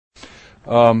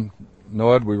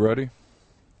Noed, we ready?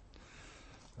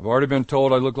 I've already been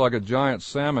told I look like a giant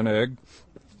salmon egg.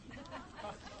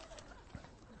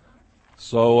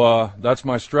 So that's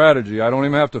my strategy. I don't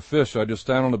even have to fish. I just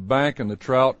stand on the bank and the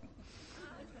trout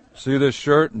see this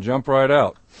shirt and jump right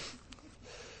out.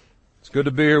 It's good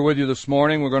to be here with you this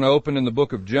morning. We're going to open in the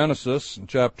book of Genesis in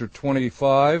chapter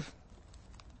 25.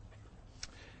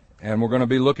 And we're going to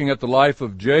be looking at the life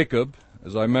of Jacob,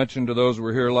 as I mentioned to those who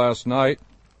were here last night.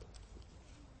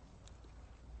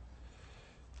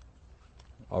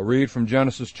 I'll read from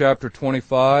Genesis chapter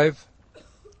 25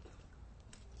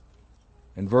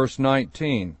 and verse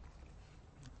 19.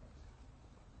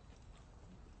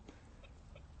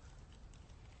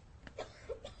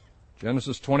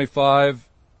 Genesis 25,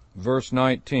 verse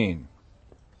 19.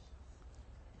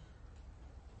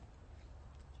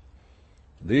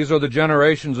 These are the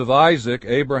generations of Isaac,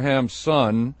 Abraham's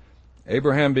son.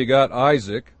 Abraham begot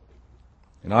Isaac.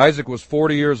 And Isaac was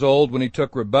 40 years old when he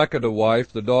took Rebekah to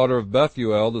wife, the daughter of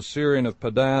Bethuel, the Syrian of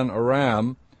Padan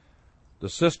Aram, the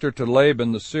sister to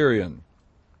Laban the Syrian.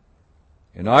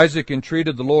 And Isaac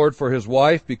entreated the Lord for his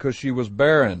wife because she was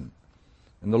barren.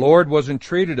 And the Lord was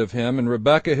entreated of him, and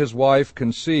Rebekah his wife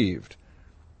conceived.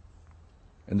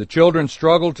 And the children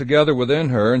struggled together within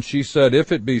her, and she said,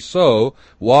 If it be so,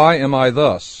 why am I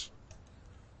thus?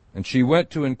 And she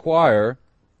went to inquire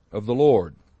of the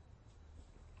Lord.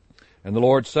 And the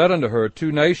Lord said unto her,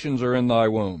 2 nations are in thy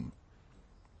womb,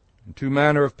 and 2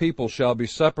 manner of people shall be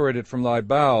separated from thy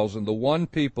bowels, and the one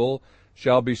people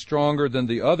shall be stronger than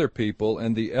the other people,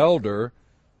 and the elder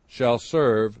shall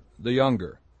serve the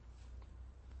younger.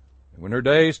 And when her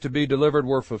days to be delivered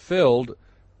were fulfilled,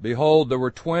 behold, there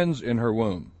were twins in her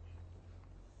womb.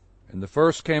 And the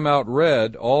first came out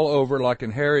red all over like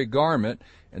an hairy garment,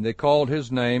 and they called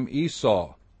his name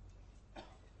Esau.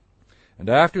 And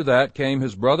after that came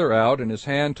his brother out, and his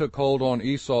hand took hold on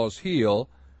Esau's heel,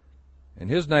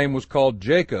 and his name was called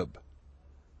Jacob.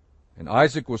 And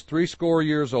Isaac was 80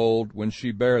 years old when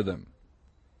she bare them.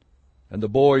 And the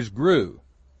boys grew.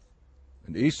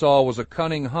 And Esau was a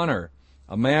cunning hunter,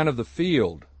 a man of the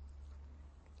field.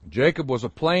 Jacob was a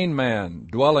plain man,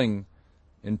 dwelling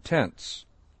in tents.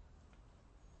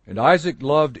 And Isaac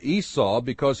loved Esau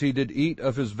because he did eat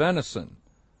of his venison.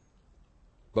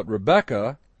 But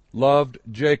Rebekah loved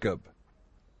Jacob.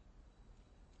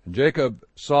 And Jacob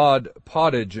sawed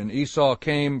pottage, and Esau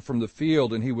came from the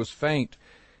field, and he was faint.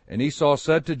 And Esau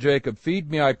said to Jacob,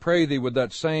 Feed me, I pray thee, with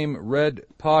that same red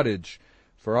pottage,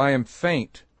 for I am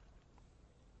faint.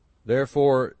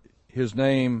 Therefore his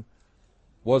name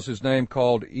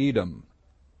called Edom.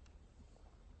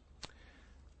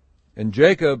 And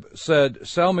Jacob said,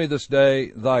 Sell me this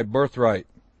day thy birthright.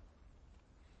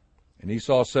 And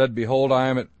Esau said, Behold, I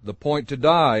am at the point to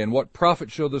die, and what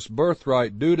profit shall this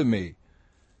birthright do to me?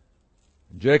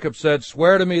 And Jacob said,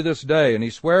 Swear to me this day. And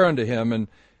he sware unto him, and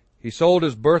he sold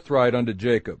his birthright unto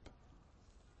Jacob.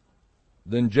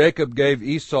 Then Jacob gave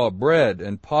Esau bread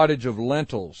and pottage of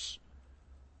lentils,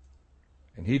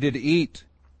 and he did eat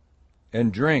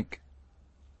and drink,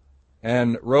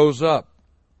 and rose up,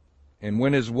 and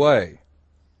went his way.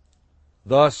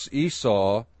 Thus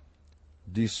Esau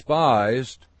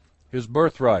despised his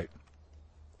birthright.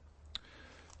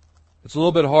 It's a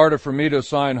little bit harder for me to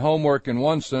assign homework in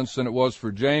one sense than it was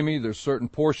for Jamie. There's certain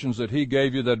portions that he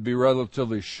gave you that'd be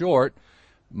relatively short.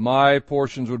 My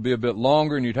portions would be a bit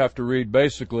longer, and you'd have to read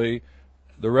basically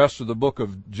the rest of the book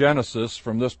of Genesis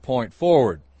from this point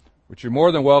forward, which you're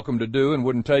more than welcome to do and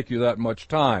wouldn't take you that much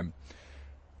time.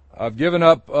 I've given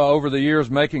up over the years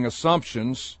making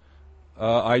assumptions.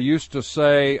 I used to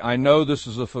say, I know this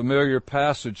is a familiar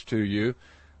passage to you,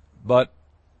 but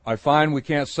I find we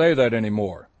can't say that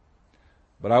anymore.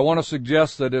 But I want to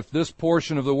suggest that if this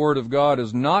portion of the Word of God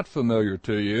is not familiar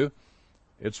to you,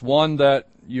 it's one that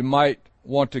you might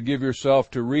want to give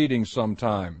yourself to reading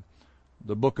sometime.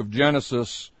 The book of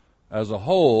Genesis as a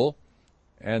whole,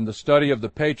 and the study of the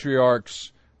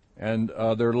patriarchs and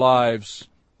their lives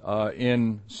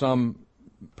in some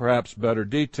perhaps better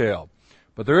detail.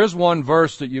 But there is one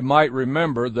verse that you might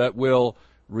remember that will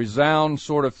resound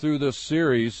sort of through this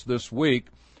series this week,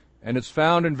 and it's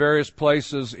found in various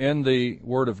places in the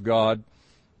Word of God.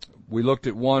 We looked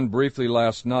at one briefly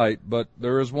last night, but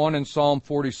there is one in Psalm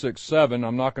 46:7.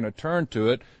 I'm not going to turn to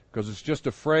it because it's just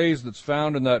a phrase that's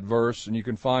found in that verse, and you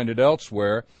can find it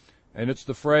elsewhere, and it's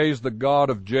the phrase, the God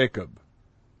of Jacob.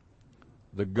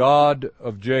 The God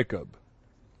of Jacob.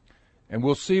 And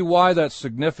we'll see why that's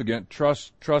significant,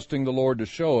 trusting the Lord to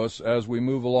show us as we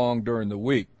move along during the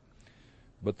week.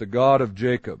 But the God of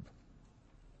Jacob.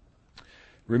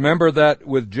 Remember that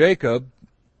with Jacob,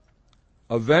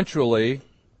 eventually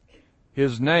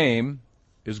his name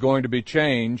is going to be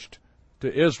changed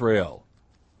to Israel.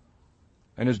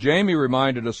 And as Jamie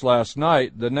reminded us last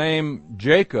night, the name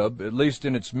Jacob, at least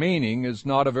in its meaning, is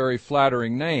not a very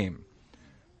flattering name.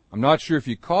 I'm not sure if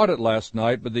you caught it last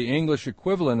night, but the English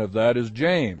equivalent of that is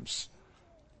James,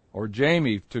 or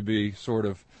Jamie, to be sort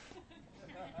of,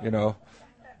 I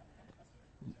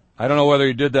don't know whether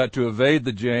he did that to evade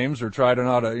the James or try to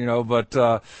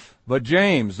not, but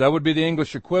James, that would be the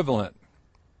English equivalent.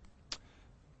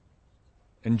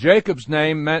 And Jacob's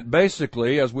name meant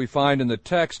basically, as we find in the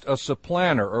text, a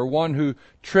supplanter, or one who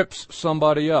trips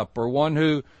somebody up, or one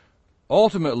who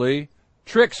ultimately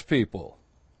tricks people.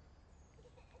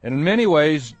 And in many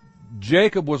ways,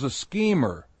 Jacob was a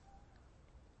schemer.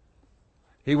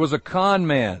 He was a con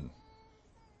man.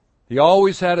 He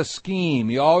always had a scheme.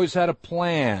 He always had a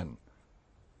plan.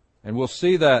 And we'll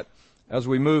see that as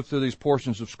we move through these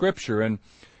portions of Scripture. And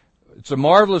it's a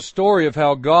marvelous story of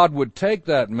how God would take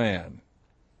that man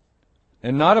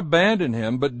and not abandon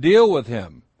him, but deal with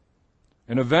him,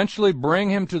 and eventually bring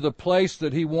him to the place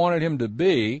that he wanted him to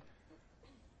be,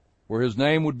 where his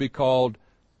name would be called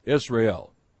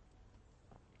Israel.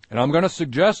 And I'm going to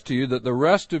suggest to you that the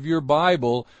rest of your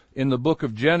Bible in the book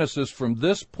of Genesis, from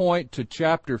this point to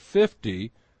chapter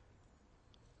 50,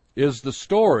 is the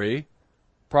story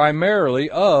primarily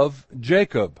of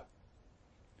Jacob.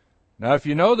 Now, if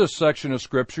you know this section of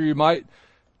Scripture, you might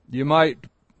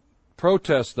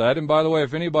protest that. And by the way,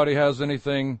 if anybody has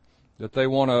anything that they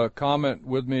want to comment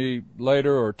with me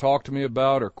later or talk to me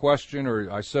about or question,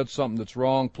 or I said something that's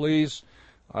wrong, please,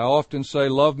 I often say,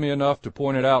 love me enough to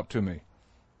point it out to me.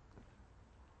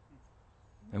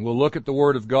 And we'll look at the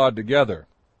Word of God together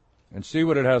and see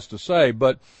what it has to say.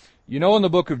 But in the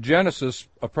book of Genesis,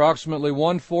 approximately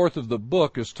 1/4 of the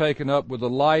book is taken up with the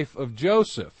life of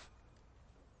Joseph,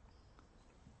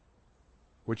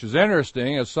 which is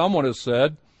interesting, as someone has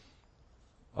said,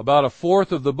 about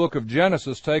 1/4 of the book of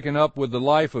Genesis taken up with the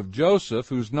life of Joseph,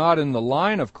 who's not in the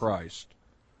line of Christ,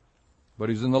 but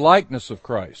he's in the likeness of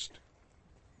Christ.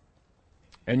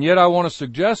 And yet I want to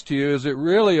suggest to you, is it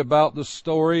really about the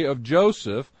story of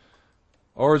Joseph,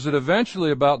 or is it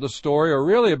eventually about the story, or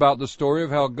really about the story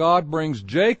of how God brings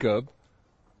Jacob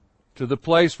to the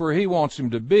place where he wants him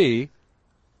to be?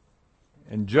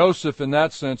 And Joseph, in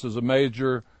that sense, is a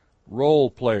major role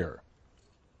player.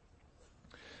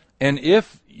 And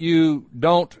if you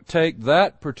don't take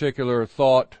that particular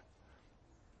thought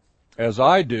as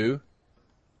I do,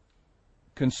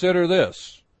 consider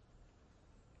this: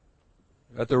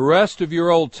 that the rest of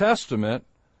your Old Testament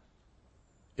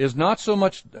is not so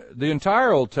much, the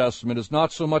entire Old Testament is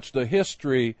not so much the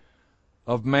history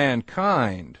of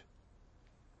mankind.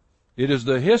 It is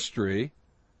the history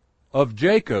of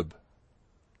Jacob,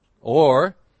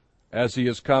 or, as he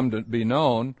has come to be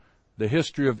known, the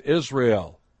history of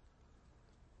Israel.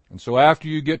 And so after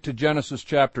you get to Genesis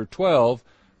chapter 12,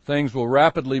 things will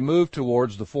rapidly move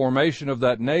towards the formation of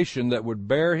that nation that would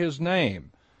bear his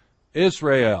name,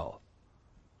 Israel.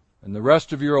 And the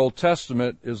rest of your Old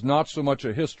Testament is not so much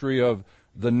a history of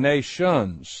the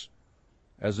nations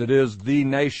as it is the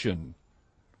nation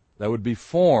that would be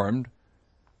formed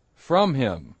from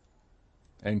him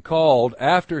and called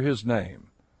after his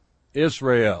name,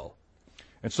 Israel.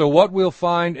 And so what we'll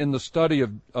find in the study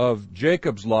of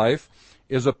Jacob's life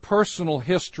is a personal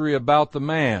history about the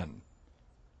man.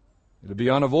 It'll be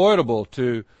unavoidable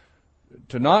to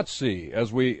not see.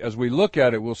 As we look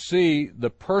at it, we'll see the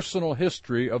personal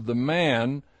history of the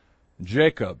man,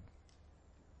 Jacob.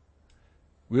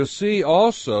 We'll see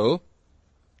also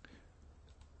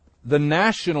the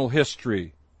national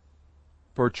history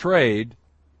portrayed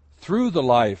through the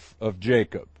life of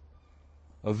Jacob.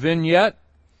 A vignette,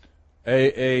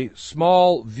 a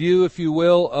small view, if you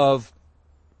will, of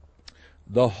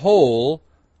the whole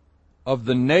of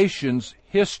the nation's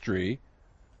history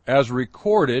as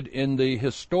recorded in the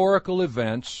historical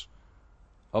events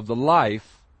of the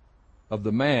life of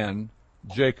the man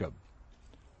Jacob.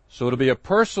 So it'll be a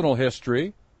personal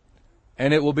history,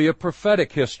 and it will be a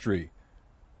prophetic history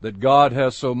that God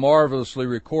has so marvelously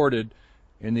recorded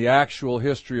in the actual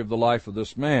history of the life of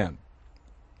this man.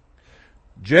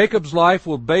 Jacob's life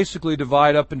will basically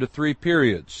divide up into 3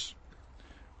 periods: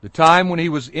 the time when he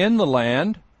was in the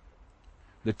land,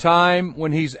 the time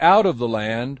when he's out of the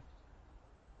land,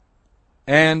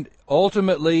 and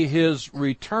ultimately his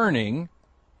returning,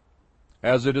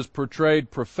 as it is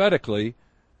portrayed prophetically,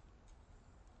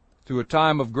 through a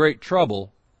time of great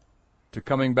trouble, to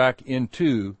coming back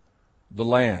into the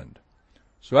land.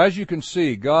 So as you can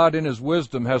see, God in his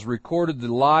wisdom has recorded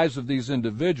the lives of these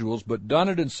individuals, but done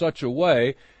it in such a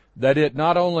way that it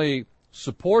not only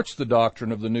supports the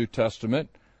doctrine of the New Testament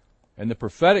and the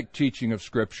prophetic teaching of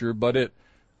Scripture, but it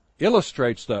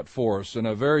illustrates that for us in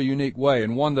a very unique way,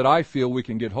 and one that I feel we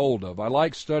can get hold of. I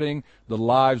like studying the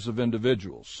lives of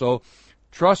individuals. So,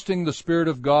 trusting the Spirit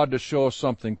of God to show us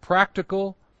something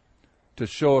practical, to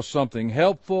show us something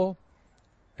helpful,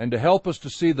 and to help us to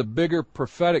see the bigger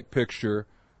prophetic picture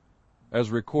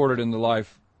as recorded in the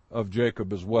life of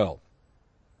Jacob as well.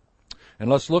 And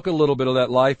let's look a little bit of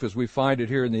that life as we find it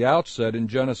here in the outset in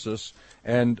Genesis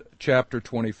and chapter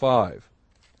 25.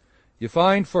 You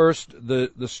find first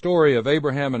the story of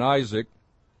Abraham and Isaac,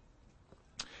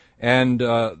 and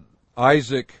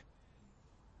Isaac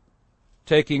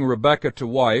taking Rebekah to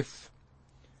wife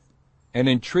and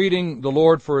entreating the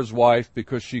Lord for his wife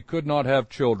because she could not have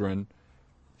children.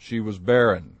 She was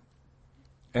barren.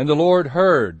 And the Lord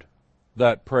heard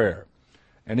that prayer,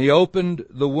 and he opened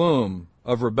the womb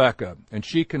of Rebekah, and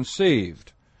she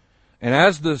conceived. And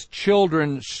as the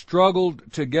children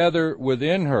struggled together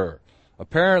within her,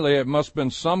 apparently it must have been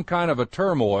some kind of a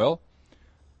turmoil,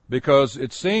 because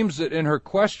it seems that in her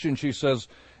question she says,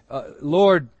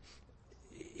 Lord,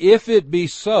 if it be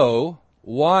so,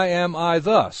 why am I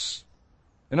thus?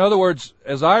 In other words,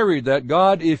 as I read that,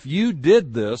 God, if you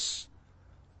did this,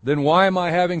 then why am I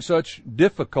having such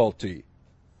difficulty?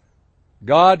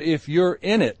 God, if you're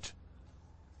in it,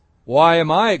 why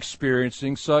am I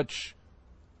experiencing such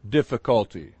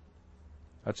difficulty?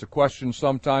 That's a question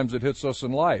sometimes that hits us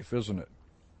in life, isn't it?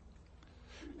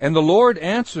 And the Lord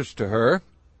answers to her,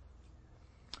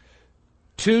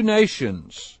 2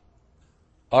 nations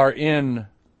are in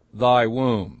thy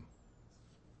womb.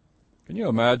 Can you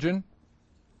imagine?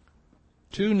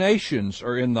 2 nations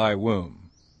are in thy womb.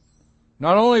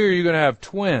 Not only are you going to have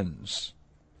twins,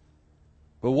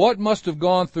 but what must have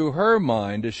gone through her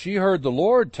mind as she heard the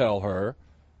Lord tell her,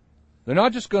 they're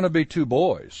not just going to be 2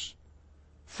 boys.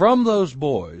 From those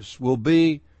boys will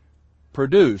be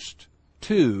produced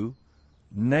 2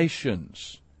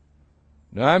 nations.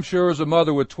 Now, I'm sure as a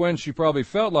mother with twins, she probably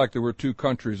felt like there were 2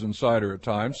 countries inside her at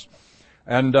times.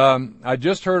 And I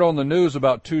just heard on the news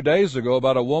about 2 days ago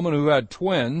about a woman who had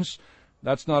twins.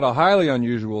 That's not a highly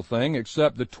unusual thing,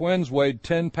 except the twins weighed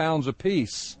 10 pounds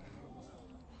apiece.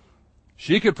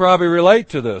 She could probably relate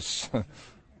to this.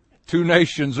 2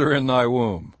 nations are in thy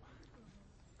womb.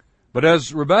 But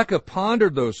as Rebekah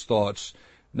pondered those thoughts,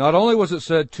 not only was it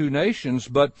said 2 nations,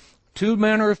 but 2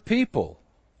 manner of people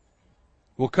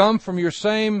will come from your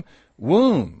same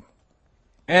womb.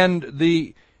 And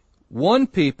the one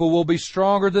people will be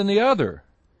stronger than the other.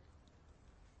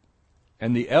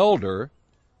 And the elder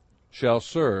shall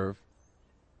serve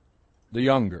the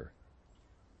younger.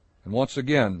 And once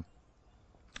again,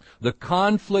 the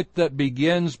conflict that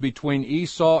begins between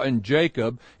Esau and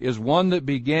Jacob is one that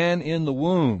began in the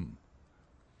womb.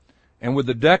 And with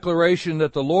the declaration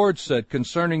that the Lord said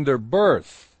concerning their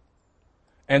birth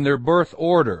and their birth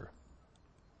order.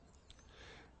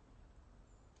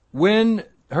 When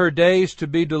her days to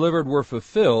be delivered were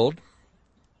fulfilled,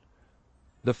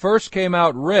 the first came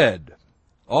out red,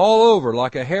 all over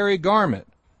like a hairy garment,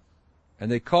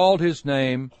 and they called his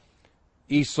name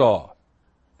Esau.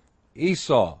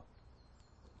 Esau,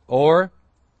 or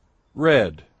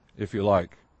red, if you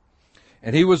like.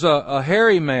 And he was a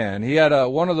hairy man. He had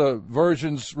one of the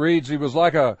versions reads he was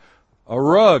like a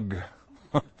rug.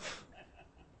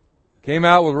 Came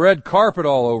out with red carpet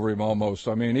all over him almost.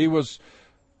 I mean, he was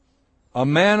a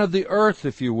man of the earth,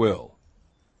 if you will.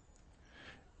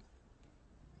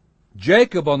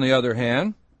 Jacob, on the other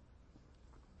hand,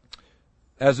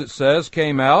 as it says,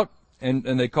 came out, and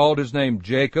they called his name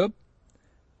Jacob.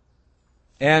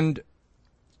 And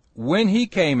when he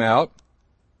came out,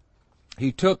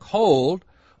 he took hold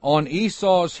on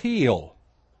Esau's heel.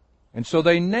 And so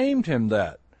they named him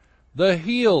that, the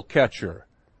heel catcher.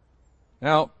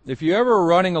 Now, if you're ever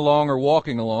running along or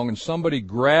walking along and somebody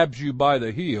grabs you by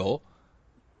the heel,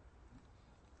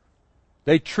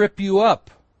 they trip you up.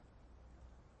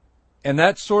 And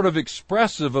that's sort of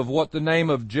expressive of what the name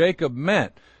of Jacob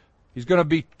meant. He's going to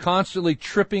be constantly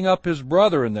tripping up his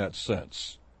brother in that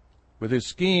sense, with his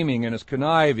scheming and his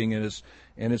conniving and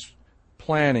his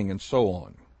planning and so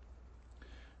on.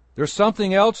 There's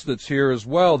something else that's here as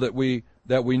well that we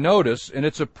notice, and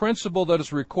it's a principle that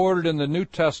is recorded in the New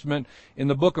Testament in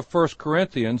the book of 1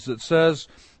 Corinthians that says,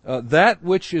 that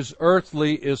which is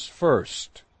earthly is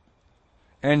first,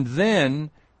 and then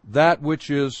that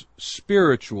which is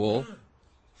spiritual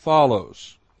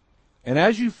follows. And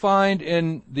as you find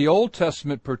in the Old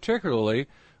Testament particularly,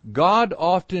 God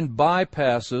often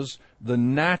bypasses the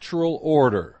natural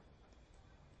order.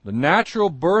 The natural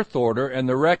birth order and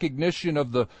the recognition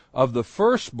of the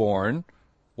firstborn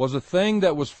was a thing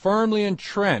that was firmly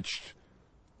entrenched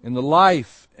in the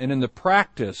life and in the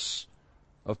practice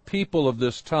of people of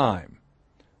this time.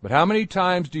 But how many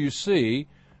times do you see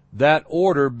that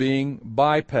order being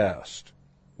bypassed?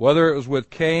 Whether it was with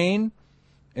Cain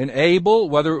and Abel,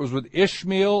 whether it was with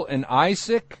Ishmael and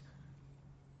Isaac,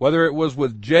 whether it was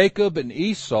with Jacob and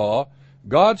Esau,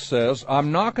 God says,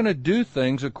 I'm not going to do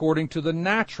things according to the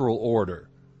natural order.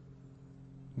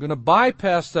 I'm going to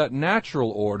bypass that natural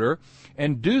order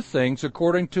and do things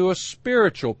according to a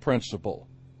spiritual principle.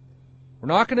 We're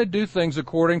not going to do things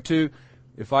according to,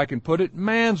 if I can put it,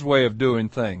 man's way of doing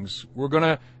things. We're going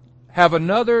to have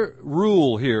another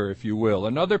rule here, if you will,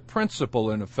 another principle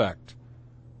in effect.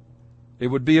 It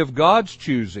would be of God's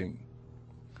choosing.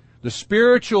 The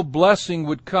spiritual blessing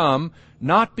would come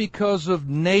not because of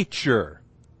nature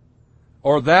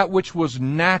or that which was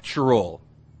natural.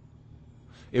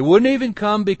 It wouldn't even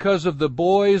come because of the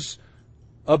boy's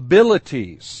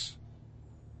abilities.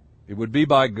 It would be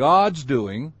by God's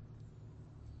doing,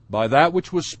 by that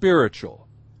which was spiritual,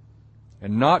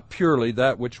 and not purely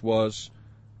that which was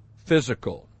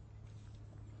physical.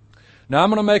 Now I'm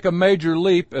going to make a major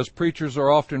leap, as preachers are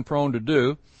often prone to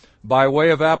do, by way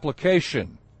of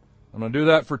application. I'm going to do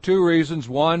that for two reasons.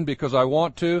 One, because I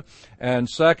want to, and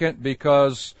second,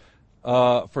 because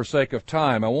for sake of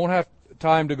time. I won't have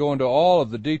time to go into all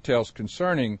of the details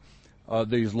concerning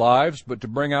these lives, but to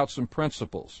bring out some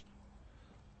principles.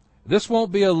 This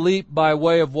won't be a leap by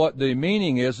way of what the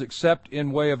meaning is, except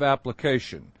in way of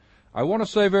application. I want to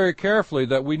say very carefully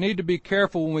that we need to be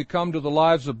careful when we come to the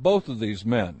lives of both of these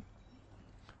men.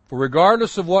 For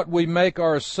regardless of what we make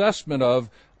our assessment of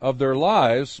their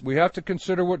lives, we have to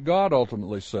consider what God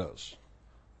ultimately says.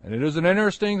 And it is an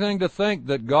interesting thing to think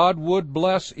that God would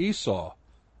bless Esau.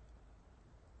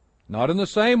 Not in the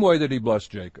same way that he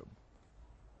blessed Jacob.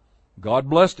 God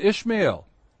blessed Ishmael,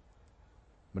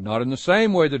 but not in the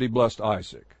same way that he blessed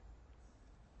Isaac.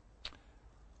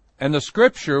 And the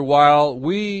Scripture, while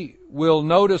we will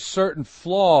notice certain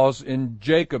flaws in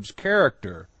Jacob's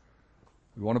character,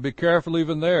 we want to be careful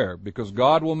even there, because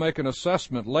God will make an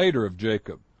assessment later of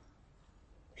Jacob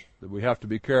that we have to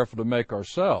be careful to make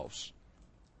ourselves,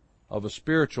 of a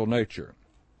spiritual nature.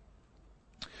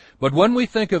 But when we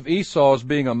think of Esau as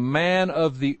being a man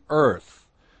of the earth,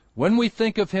 when we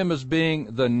think of him as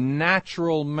being the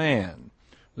natural man,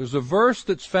 there's a verse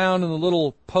that's found in the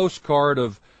little postcard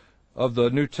of the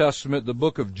New Testament, the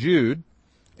book of Jude,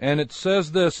 and it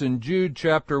says this in Jude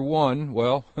chapter 1,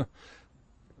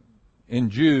 in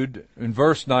Jude, in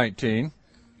verse 19,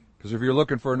 because if you're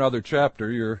looking for another chapter,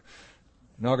 you're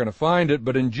not going to find it,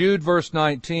 but in Jude verse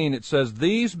 19 it says,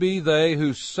 "These be they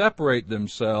who separate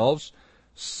themselves,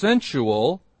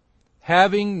 sensual,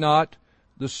 having not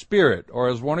the Spirit," or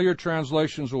as one of your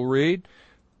translations will read,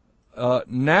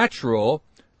 natural,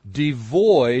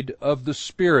 devoid of the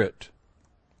Spirit.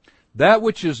 That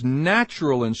which is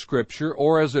natural in Scripture,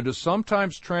 or as it is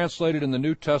sometimes translated in the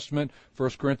New Testament,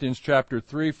 1 Corinthians chapter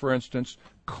 3, for instance,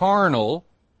 carnal,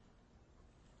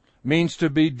 means to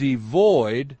be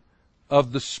devoid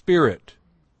of the Spirit.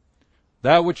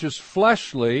 That which is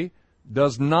fleshly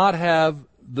does not have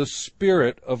the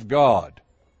Spirit of God.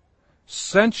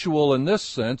 Sensual in this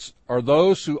sense are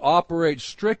those who operate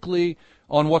strictly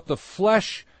on what the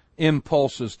flesh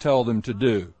impulses tell them to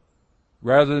do,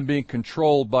 rather than being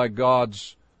controlled by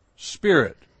God's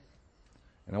Spirit.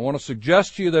 And I want to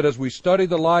suggest to you that as we study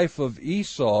the life of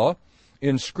Esau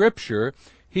in Scripture,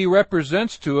 he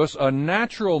represents to us a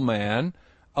natural man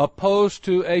opposed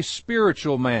to a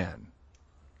spiritual man.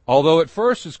 Although at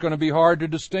first it's going to be hard to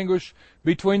distinguish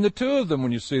between the two of them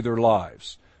when you see their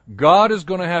lives. God is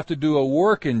going to have to do a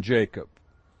work in Jacob.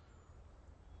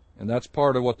 And that's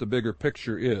part of what the bigger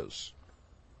picture is.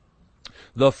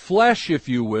 The flesh, if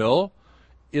you will,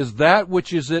 is that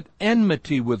which is at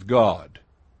enmity with God.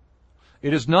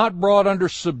 It is not brought under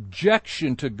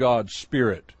subjection to God's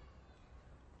Spirit.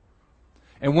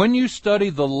 And when you study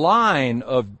the line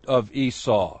of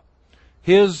Esau,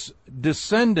 his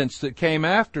descendants that came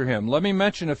after him, let me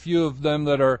mention a few of them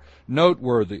that are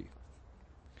noteworthy.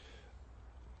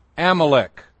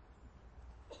 Amalek,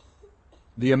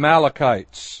 the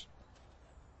Amalekites,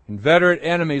 inveterate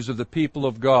enemies of the people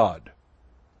of God.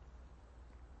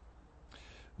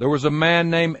 There was a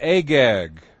man named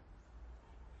Agag.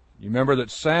 You remember that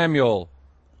Samuel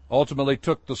ultimately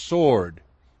took the sword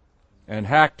and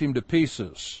hacked him to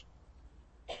pieces.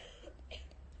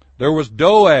 There was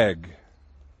Doeg,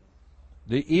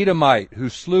 the Edomite, who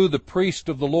slew the priest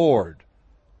of the Lord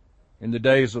in the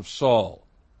days of Saul.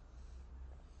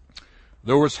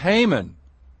 There was Haman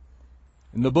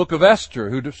in the book of Esther,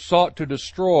 who sought to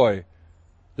destroy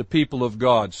the people of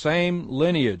God. Same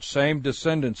lineage, same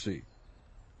descendancy.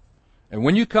 And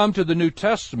when you come to the New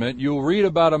Testament, you'll read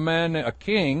about a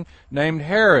king named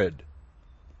Herod.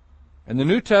 And the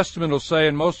New Testament will say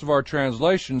in most of our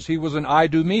translations, he was an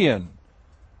Idumean,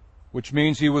 which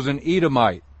means he was an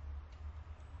Edomite,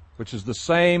 which is the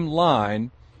same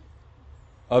line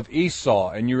of Esau.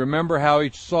 And you remember how he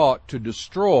sought to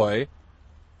destroy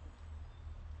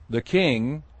the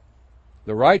king,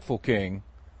 the rightful king,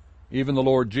 even the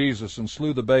Lord Jesus, and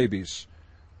slew the babies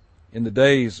in the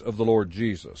days of the Lord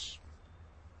Jesus.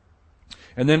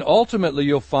 And then ultimately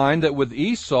you'll find that with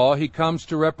Esau, he comes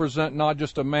to represent not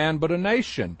just a man, but a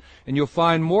nation. And you'll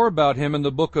find more about him in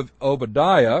the book of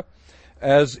Obadiah,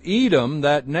 as Edom,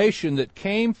 that nation that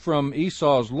came from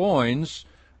Esau's loins,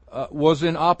 was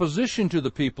in opposition to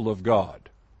the people of God.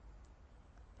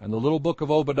 And the little book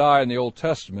of Obadiah in the Old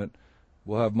Testament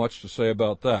will have much to say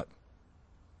about that.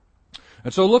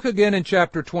 And so look again in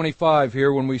chapter 25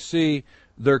 here when we see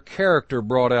their character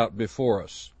brought out before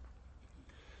us.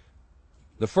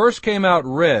 The first came out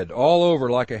red all over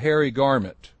like a hairy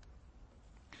garment.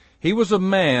 He was a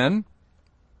man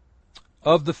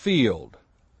of the field.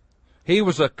 He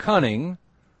was a cunning,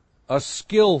 a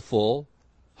skillful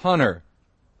hunter.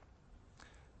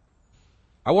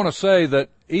 I want to say that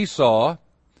Esau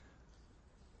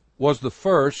was the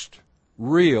first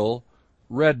real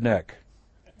redneck.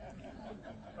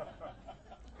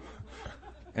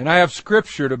 And I have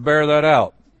scripture to bear that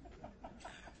out.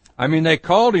 I mean, they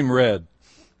called him Red.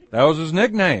 That was his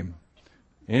nickname.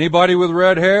 Anybody with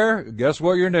red hair, guess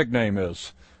what your nickname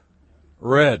is?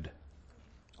 Red.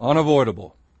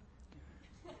 Unavoidable.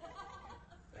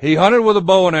 He hunted with a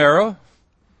bow and arrow.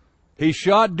 He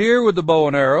shot deer with the bow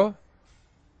and arrow.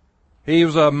 He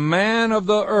was a man of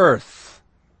the earth.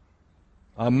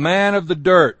 A man of the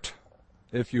dirt,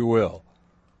 if you will.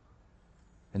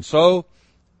 And so,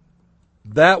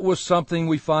 that was something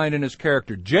we find in his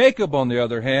character. Jacob, on the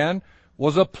other hand,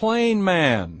 was a plain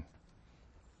man.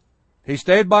 He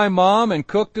stayed by Mom and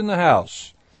cooked in the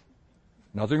house.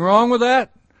 Nothing wrong with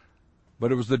that,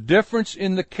 but it was the difference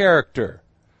in the character.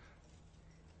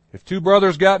 If two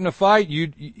brothers got in a fight,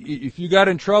 if you got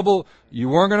in trouble, you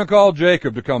weren't going to call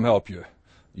Jacob to come help you.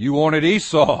 You wanted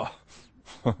Esau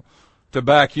to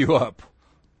back you up.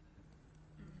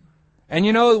 And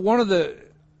you know, one of the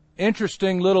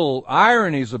interesting little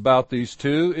ironies about these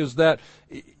two is that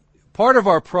part of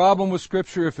our problem with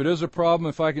Scripture, if it is a problem,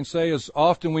 if I can say, is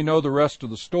often we know the rest of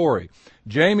the story.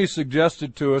 Jamie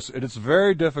suggested to us, and it's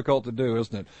very difficult to do,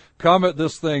 isn't it? Come at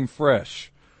this thing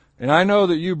fresh. And I know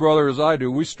that you, brother, as I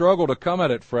do, we struggle to come at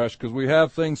it fresh because we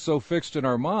have things so fixed in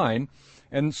our mind.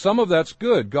 And some of that's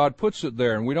good. God puts it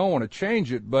there, and we don't want to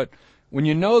change it. But when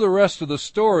you know the rest of the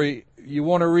story, you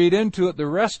want to read into it the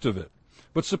rest of it.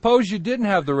 But suppose you didn't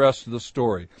have the rest of the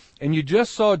story, and you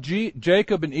just saw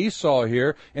Jacob and Esau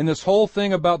here, and this whole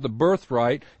thing about the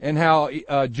birthright, and how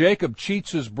Jacob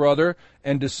cheats his brother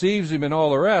and deceives him and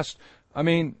all the rest. I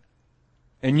mean,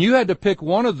 and you had to pick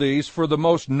one of these for the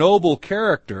most noble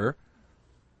character.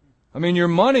 I mean, your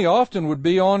money often would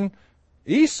be on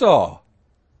Esau.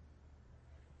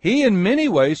 He, in many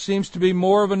ways, seems to be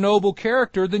more of a noble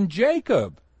character than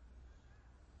Jacob.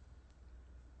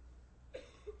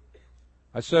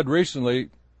 I said recently,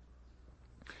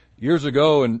 years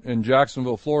ago in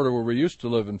Jacksonville, Florida, where we used to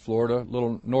live in Florida, a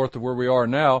little north of where we are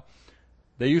now,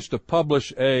 they used to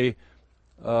publish a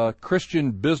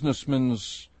Christian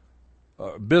businessman's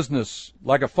business,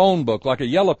 like a phone book, like a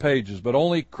Yellow Pages, but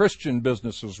only Christian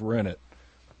businesses were in it.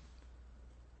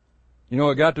 You know,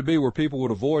 it got to be where people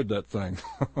would avoid that thing.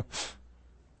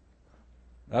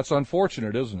 That's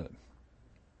unfortunate, isn't it?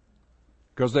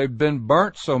 Because they've been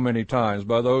burnt so many times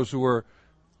by those who were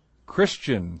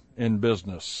Christian in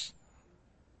business.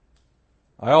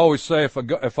 I always say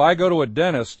if I go to a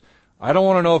dentist, I don't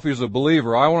want to know if he's a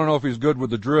believer. I want to know if he's good with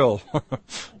the drill.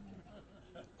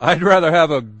 I'd rather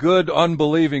have a good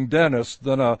unbelieving dentist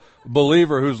than a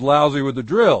believer who's lousy with the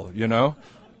drill, you know.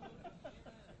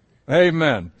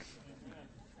 Amen.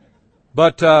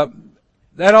 But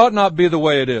that ought not be the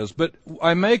way it is. But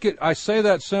I say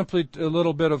that simply a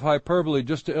little bit of hyperbole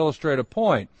just to illustrate a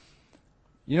point.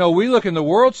 You know, we look in the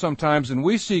world sometimes and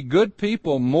we see good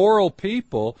people, moral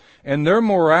people, and their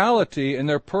morality and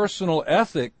their personal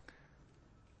ethic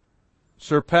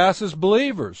surpasses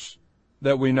believers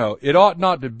that we know. It ought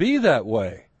not to be that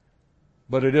way,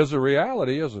 but it is a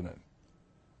reality, isn't it?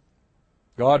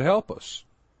 God help us.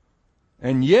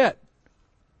 And yet,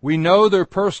 we know their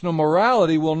personal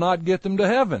morality will not get them to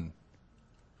heaven.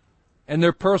 And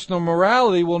their personal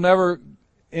morality will never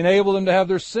enable them to have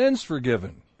their sins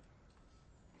forgiven.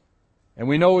 And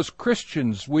we know as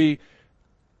Christians, we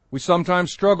We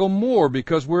sometimes struggle more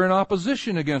because we're in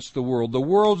opposition against the world. The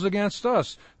world's against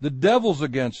us. The devil's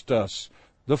against us.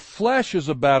 The flesh is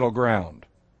a battleground.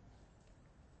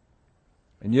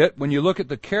 And yet, when you look at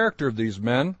the character of these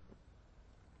men,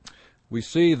 we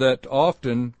see that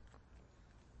often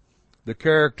the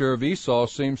character of Esau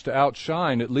seems to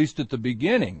outshine, at least at the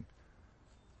beginning,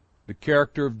 the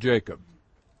character of Jacob.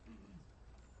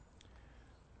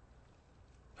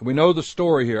 We know the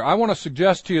story here. I want to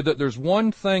suggest to you that there's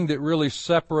one thing that really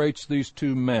separates these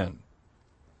two men,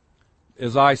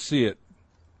 as I see it,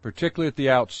 particularly at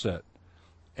the outset,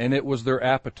 and it was their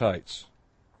appetites.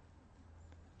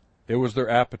 It was their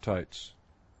appetites.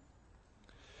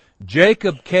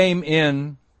 Esau came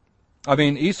in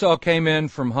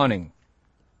from hunting.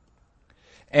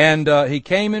 And he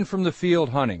came in from the field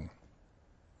hunting.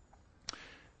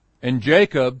 And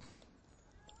Jacob,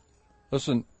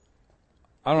 listen,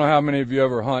 I don't know how many of you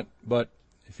ever hunt, but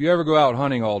if you ever go out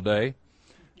hunting all day,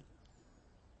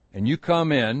 and you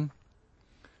come in,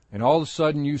 and all of a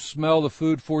sudden you smell the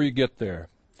food before you get there,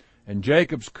 and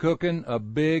Jacob's cooking a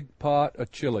big pot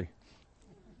of chili.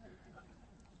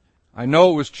 I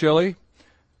know it was chili,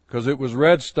 because it was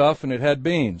red stuff and it had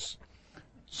beans.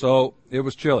 So it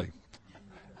was chili.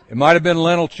 It might have been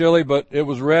lentil chili, but it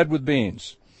was red with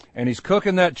beans. And he's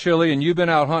cooking that chili, and you've been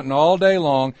out hunting all day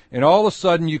long, and all of a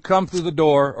sudden you come through the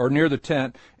door or near the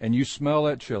tent, and you smell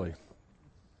that chili.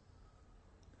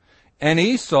 And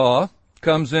Esau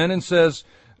comes in and says,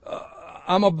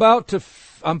 I'm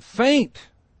faint.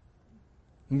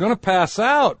 I'm going to pass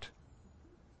out.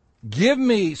 Give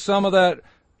me some of that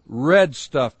red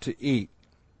stuff to eat.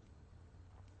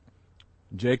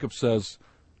 Jacob says,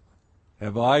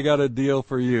 have I got a deal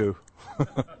for you?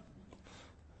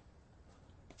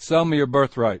 Sell me your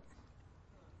birthright.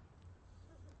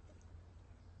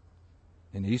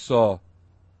 And Esau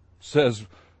says,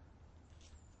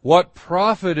 what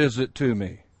profit is it to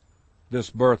me,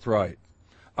 this birthright?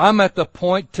 I'm at the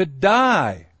point to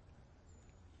die.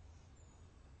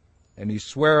 And he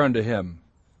sware unto him,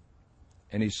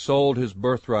 and he sold his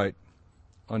birthright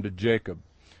unto Jacob.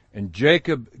 And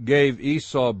Jacob gave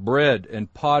Esau bread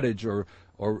and pottage or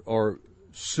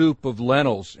soup of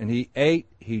lentils. And he ate,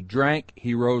 he drank,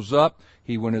 he rose up,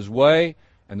 he went his way.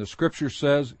 And the scripture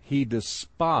says he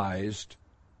despised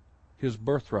his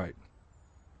birthright.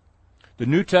 The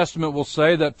New Testament will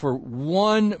say that for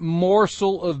one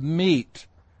morsel of meat,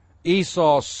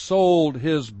 Esau sold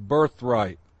his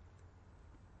birthright.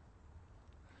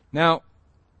 Now,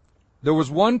 there was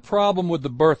one problem with the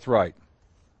birthright.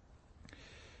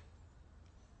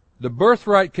 The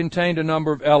birthright contained a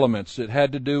number of elements. It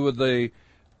had to do with the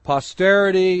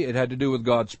posterity, it had to do with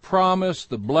God's promise,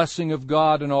 the blessing of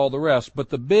God, and all the rest. But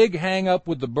the big hang-up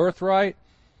with the birthright,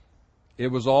 it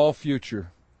was all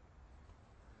future.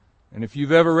 And if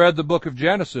you've ever read the book of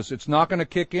Genesis, it's not going to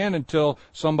kick in until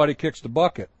somebody kicks the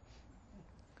bucket.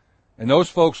 And those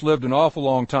folks lived an awful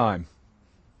long time.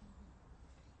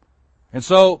 And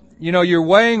so, you're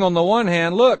weighing on the one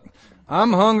hand, look,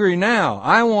 I'm hungry now.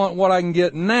 I want what I can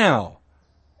get now.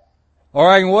 Or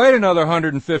I can wait another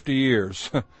 150 years.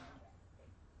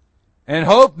 And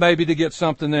hope maybe to get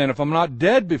something then if I'm not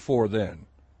dead before then.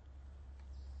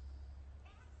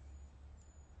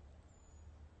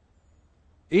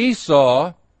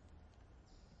 Esau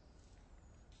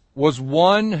was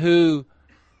one who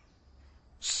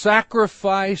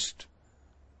sacrificed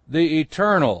the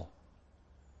eternal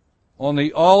on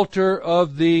the altar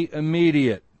of the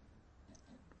immediate.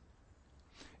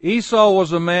 Esau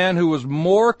was a man who was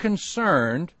more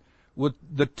concerned with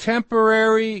the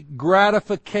temporary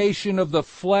gratification of the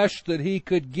flesh that he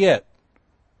could get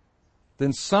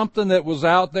than something that was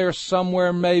out there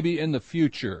somewhere maybe in the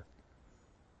future.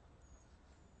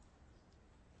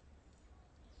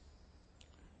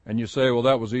 And you say, well,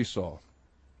 that was Esau.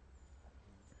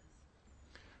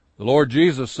 The Lord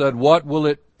Jesus said, what will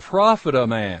it profit a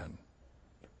man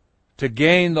to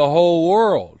gain the whole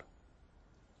world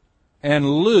and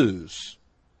lose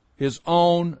his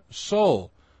own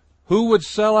soul? Who would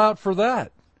sell out for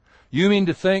that? You mean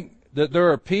to think that there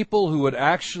are people who would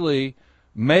actually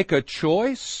make a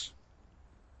choice?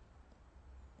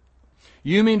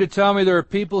 You mean to tell me there are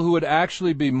people who would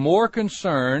actually be more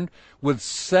concerned with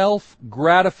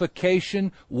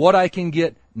self-gratification, what I can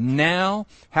get now,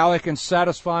 how I can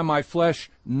satisfy my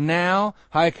flesh now,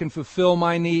 how I can fulfill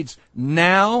my needs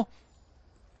now,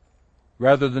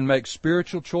 rather than make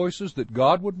spiritual choices that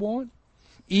God would want,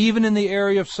 even in the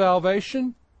area of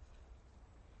salvation?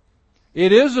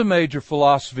 It is a major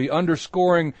philosophy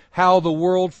underscoring how the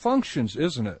world functions,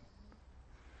 isn't it?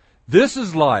 This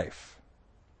is life.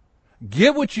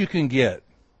 Get what you can get.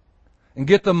 and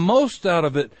get the most out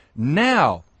of it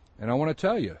now. And I want to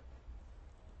tell you,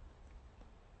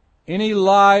 any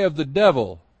lie of the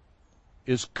devil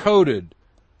is coated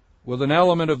with an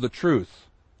element of the truth.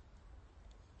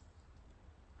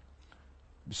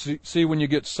 See, when you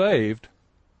get saved,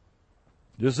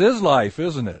 this is life,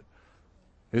 isn't it?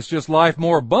 It's just life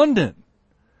more abundant.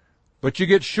 But you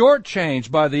get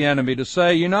shortchanged by the enemy to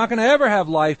say you're not going to ever have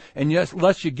life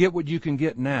unless you get what you can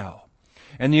get now.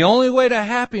 And the only way to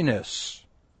happiness,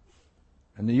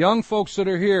 and the young folks that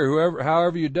are here,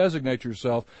 however you designate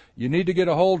yourself, you need to get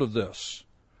a hold of this.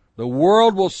 The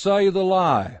world will sell you the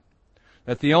lie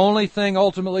that the only thing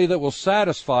ultimately that will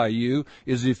satisfy you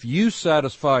is if you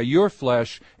satisfy your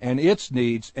flesh and its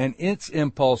needs and its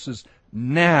impulses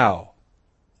now.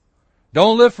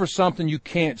 Don't live for something you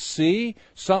can't see,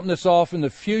 something that's off in the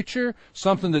future,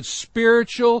 something that's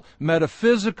spiritual,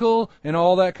 metaphysical, and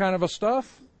all that kind of a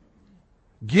stuff.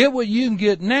 Get what you can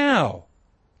get now.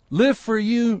 Live for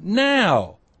you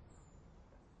now.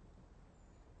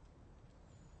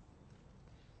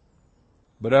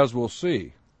 But as we'll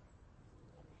see,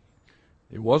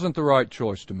 it wasn't the right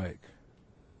choice to make.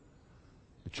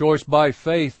 The choice by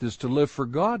faith is to live for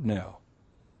God now.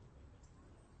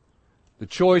 The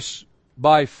choice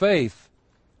by faith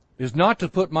is not to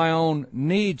put my own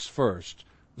needs first,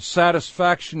 the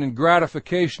satisfaction and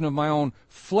gratification of my own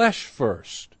flesh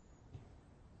first,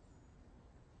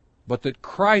 but that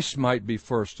Christ might be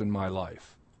first in my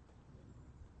life.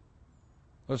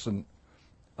 Listen,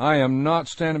 I am not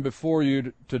standing before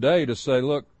you today to say,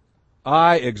 look,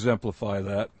 I exemplify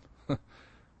that.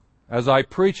 As I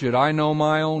preach it, I know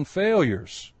my own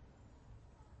failures.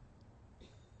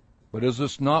 But is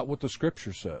this not what the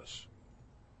Scripture says?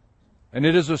 And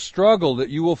it is a struggle that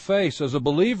you will face as a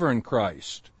believer in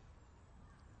Christ.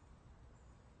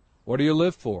 What do you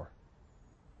live for?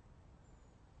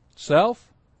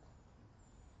 Self?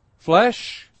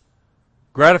 Flesh?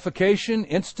 Gratification?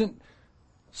 Instant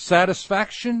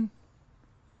satisfaction?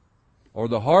 Or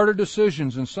the harder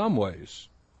decisions in some ways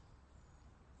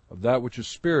of that which is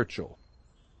spiritual?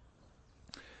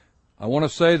 I want to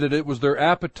say that it was their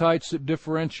appetites that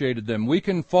differentiated them. We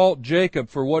can fault Jacob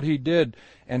for what he did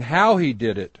and how he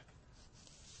did it,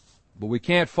 but we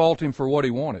can't fault him for what he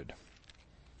wanted.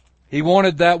 He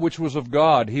wanted that which was of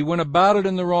God. He went about it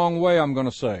in the wrong way, I'm going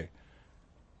to say.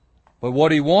 But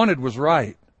what he wanted was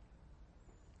right.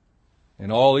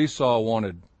 And all Esau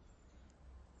wanted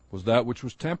was that which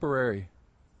was temporary.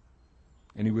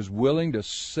 And he was willing to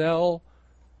sell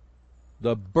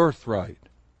the birthright,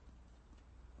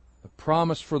 the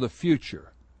promise for the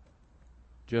future,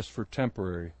 just for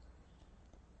temporary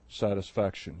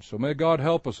satisfaction. So may God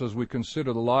help us as we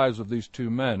consider the lives of these two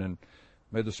men, and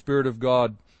may the Spirit of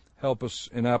God help us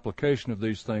in application of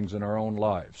these things in our own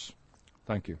lives.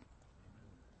 Thank you.